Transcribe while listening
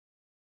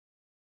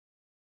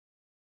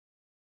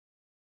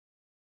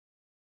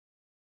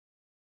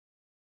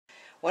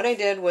What I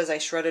did was I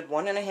shredded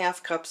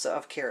 1.5 cups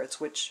of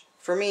carrots, which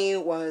for me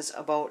was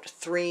about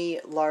 3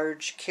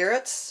 large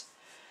carrots.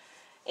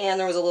 And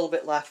there was a little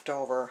bit left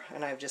over,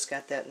 and I've just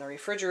got that in the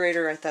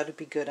refrigerator. I thought it'd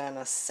be good on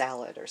a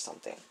salad or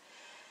something.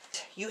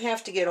 You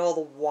have to get all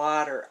the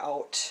water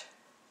out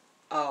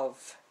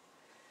of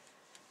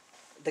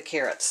the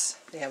carrots.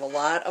 They have a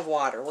lot of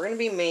water. We're going to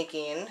be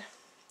making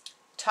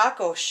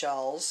taco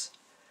shells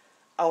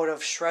out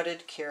of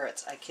shredded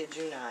carrots. I kid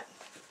you not.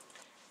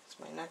 It's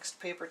my next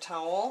paper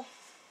towel.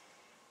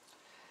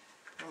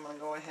 I'm going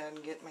to go ahead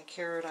and get my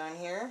carrot on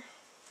here.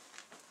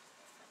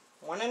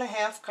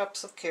 1.5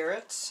 cups of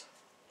carrots,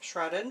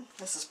 shredded.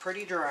 This is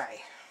pretty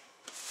dry.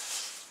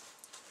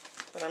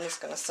 But I'm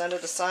just going to set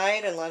it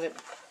aside and let it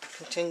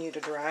continue to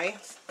dry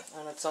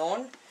on its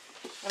own.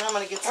 And I'm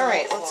going to get some.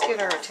 Alright, let's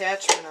get our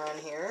attachment on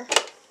here.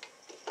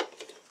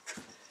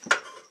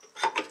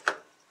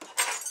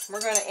 We're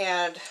going to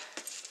add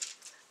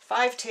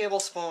 5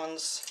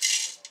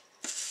 tablespoons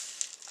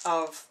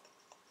of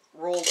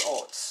rolled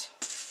oats.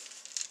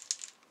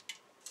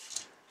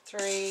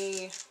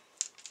 3,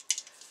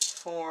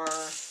 4,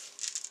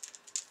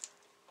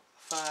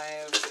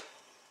 5.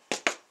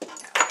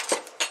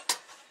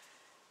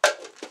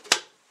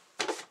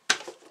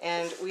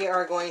 And we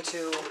are going to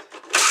let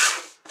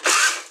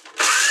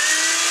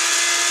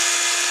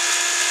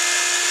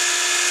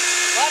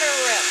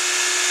her rip.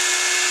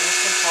 There's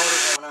some powder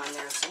going on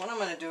there. So what I'm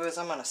going to do is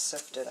I'm going to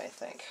sift it, I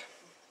think.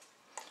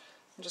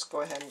 I'll just go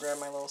ahead and grab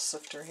my little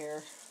sifter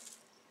here.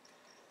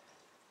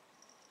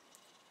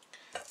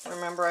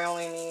 Remember, I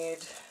only need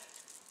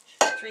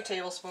 3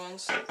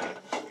 tablespoons. I'm going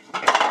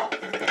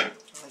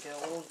to get a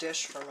little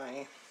dish for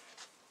my...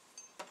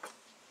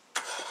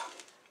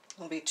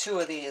 There'll be 2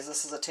 of these.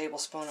 This is a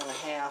tablespoon and a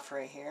half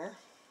right here.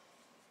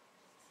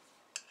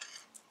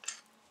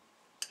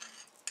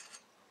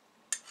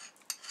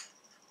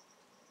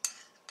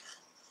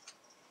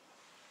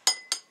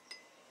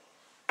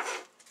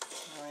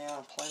 Oh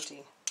yeah,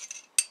 plenty.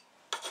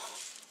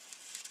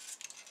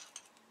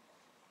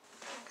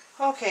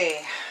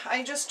 Okay,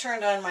 I just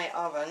turned on my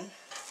oven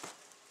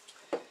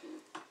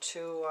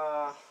to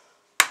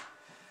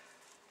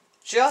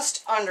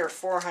just under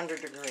 400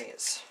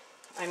 degrees.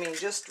 I mean,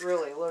 just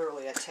really,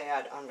 literally a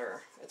tad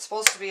under. It's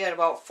supposed to be at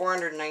about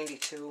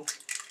 492.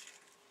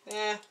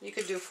 Yeah, you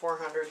could do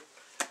 400.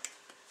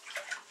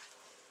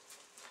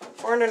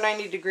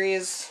 490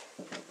 degrees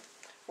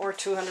or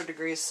 200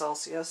 degrees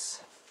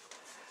Celsius.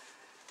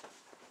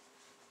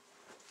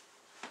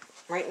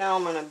 Right now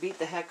I'm going to beat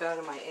the heck out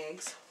of my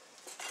eggs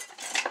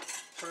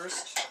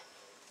first.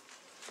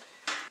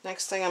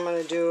 Next thing I'm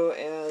going to do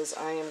is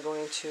I am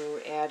going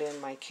to add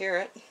in my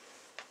carrot.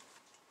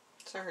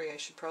 Sorry, I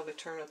should probably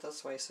turn it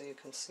this way so you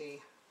can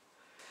see.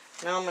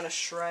 Now I'm going to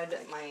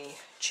shred my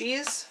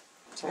cheese.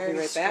 So I'll be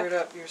right back. Screwed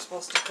up. You're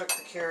supposed to cook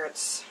the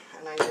carrots,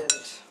 and I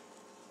didn't.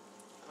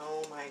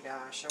 Oh my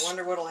gosh. I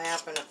wonder what'll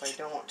happen if I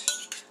don't.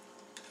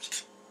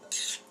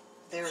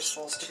 They're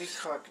supposed to be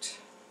cooked.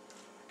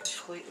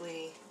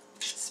 Completely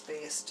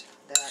spaced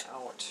that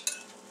out.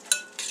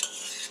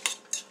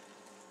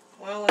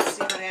 Well, let's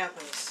see what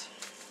happens.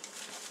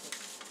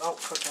 Oh,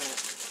 cooking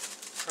it.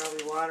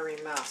 Probably watery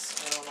mess.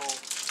 I don't know.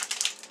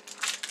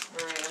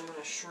 Alright, I'm going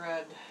to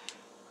shred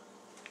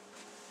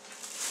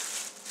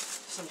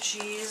some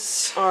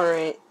cheese.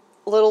 Alright,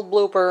 little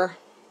blooper.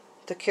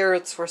 The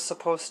carrots were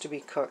supposed to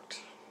be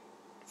cooked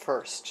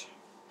first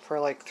for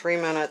like 3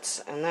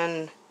 minutes and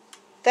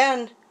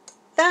then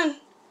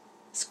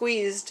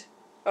squeezed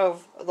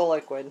of the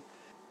liquid.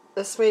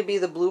 This may be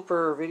the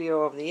blooper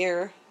video of the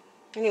year.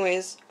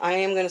 Anyways, I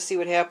am going to see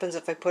what happens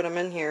if I put them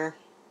in here.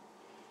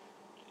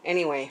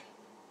 Anyway.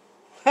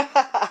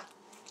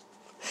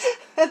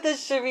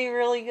 This should be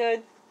really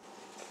good.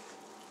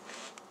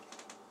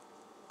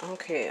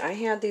 Okay, I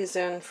had these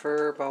in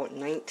for about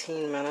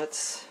 19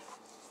 minutes.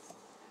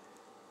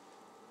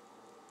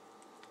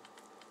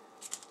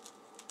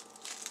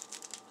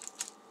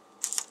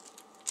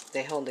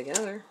 They held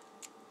together.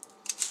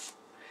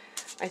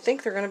 I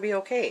think they're going to be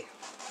okay.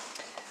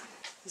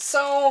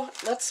 So,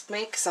 let's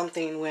make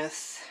something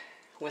with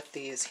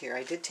these here.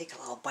 I did take a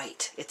little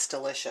bite. It's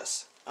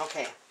delicious.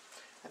 Okay,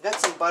 I've got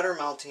some butter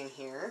melting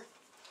here.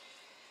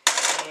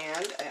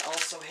 And I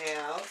also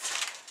have,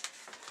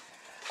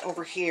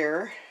 over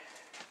here,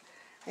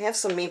 I have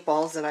some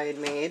meatballs that I had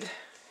made.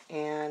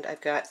 And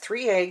I've got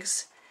 3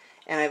 eggs,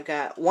 and I've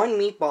got 1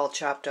 meatball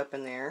chopped up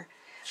in there.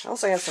 I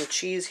also have some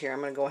cheese here. I'm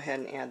going to go ahead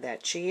and add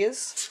that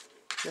cheese.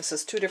 This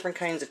is 2 different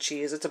kinds of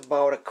cheese. It's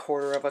about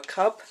 1/4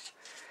 cup.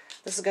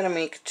 This is going to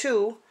make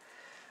 2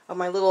 of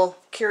my little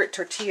carrot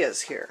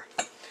tortillas here.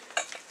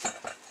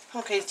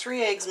 Okay,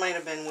 3 eggs might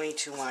have been way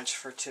too much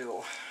for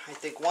 2. I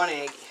think 1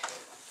 egg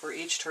for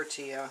each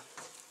tortilla.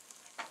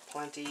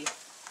 Plenty.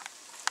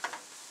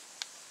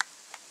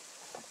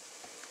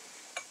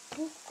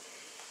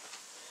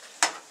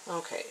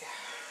 Okay.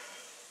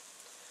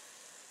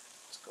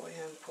 Let's go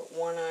ahead and put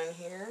 1 on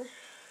here.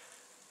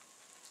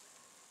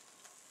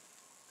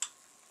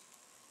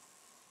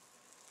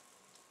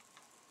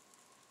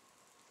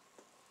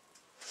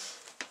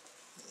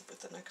 Put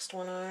the next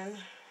one on.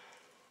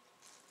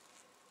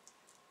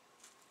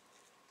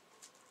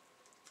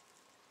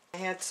 I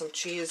had some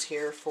cheese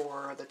here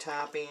for the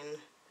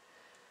topping.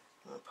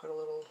 I'll put a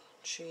little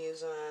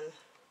cheese on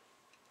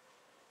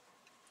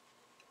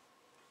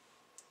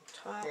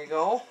top. There you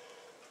go.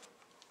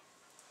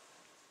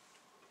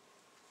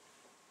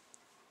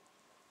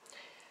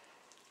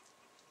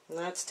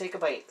 Let's take a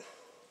bite.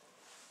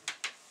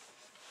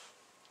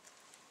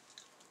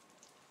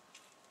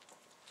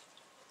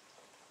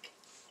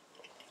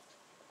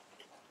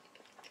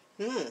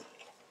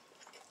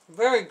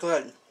 Very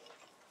good.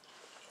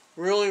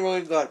 Really,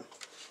 really good.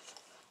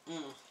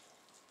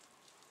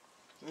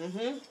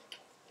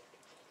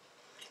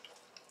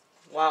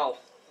 Wow.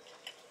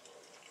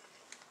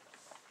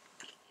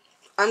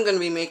 I'm going to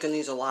be making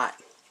these a lot.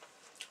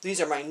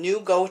 These are my new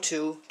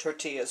go-to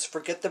tortillas.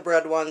 Forget the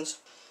bread ones.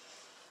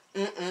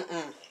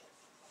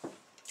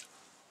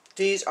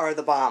 These are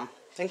the bomb.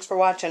 Thanks for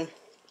watching.